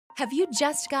Have you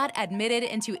just got admitted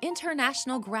into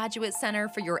International Graduate Center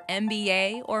for your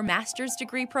MBA or master's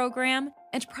degree program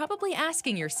and probably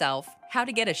asking yourself how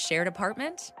to get a shared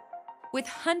apartment? With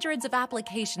hundreds of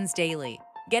applications daily,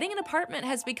 getting an apartment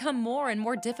has become more and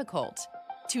more difficult.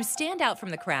 To stand out from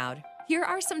the crowd, here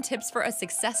are some tips for a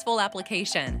successful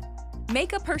application.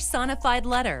 Make a personified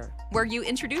letter where you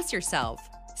introduce yourself,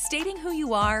 stating who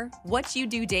you are, what you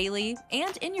do daily,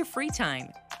 and in your free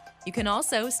time. You can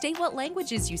also state what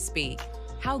languages you speak,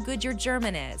 how good your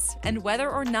German is, and whether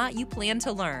or not you plan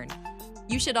to learn.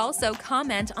 You should also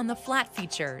comment on the flat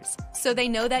features so they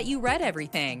know that you read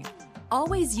everything.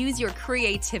 Always use your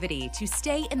creativity to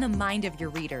stay in the mind of your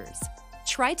readers.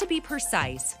 Try to be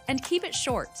precise and keep it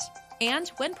short. And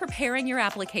when preparing your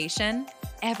application,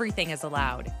 everything is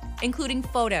allowed, including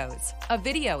photos, a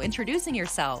video introducing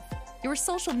yourself, your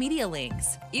social media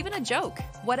links, even a joke,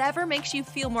 whatever makes you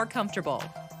feel more comfortable.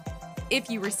 If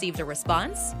you received a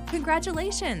response,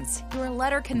 congratulations, your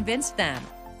letter convinced them,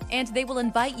 and they will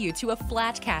invite you to a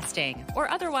flat casting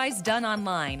or otherwise done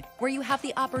online where you have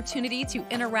the opportunity to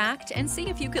interact and see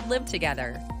if you could live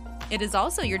together. It is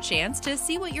also your chance to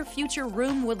see what your future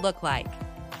room would look like.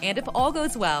 And if all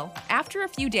goes well, after a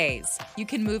few days, you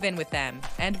can move in with them,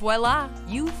 and voila,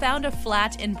 you found a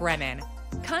flat in Bremen.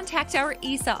 Contact our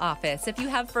ESA office if you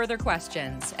have further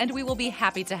questions, and we will be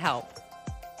happy to help.